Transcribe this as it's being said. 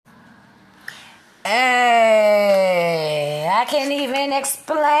I can't even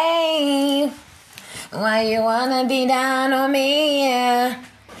explain why you wanna be down on me, yeah.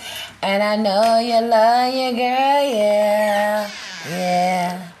 And I know you love your girl, yeah,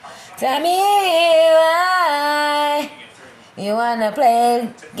 yeah. Tell me why you wanna play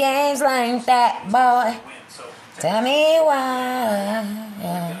games like that, boy. Tell me why,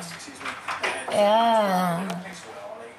 yeah.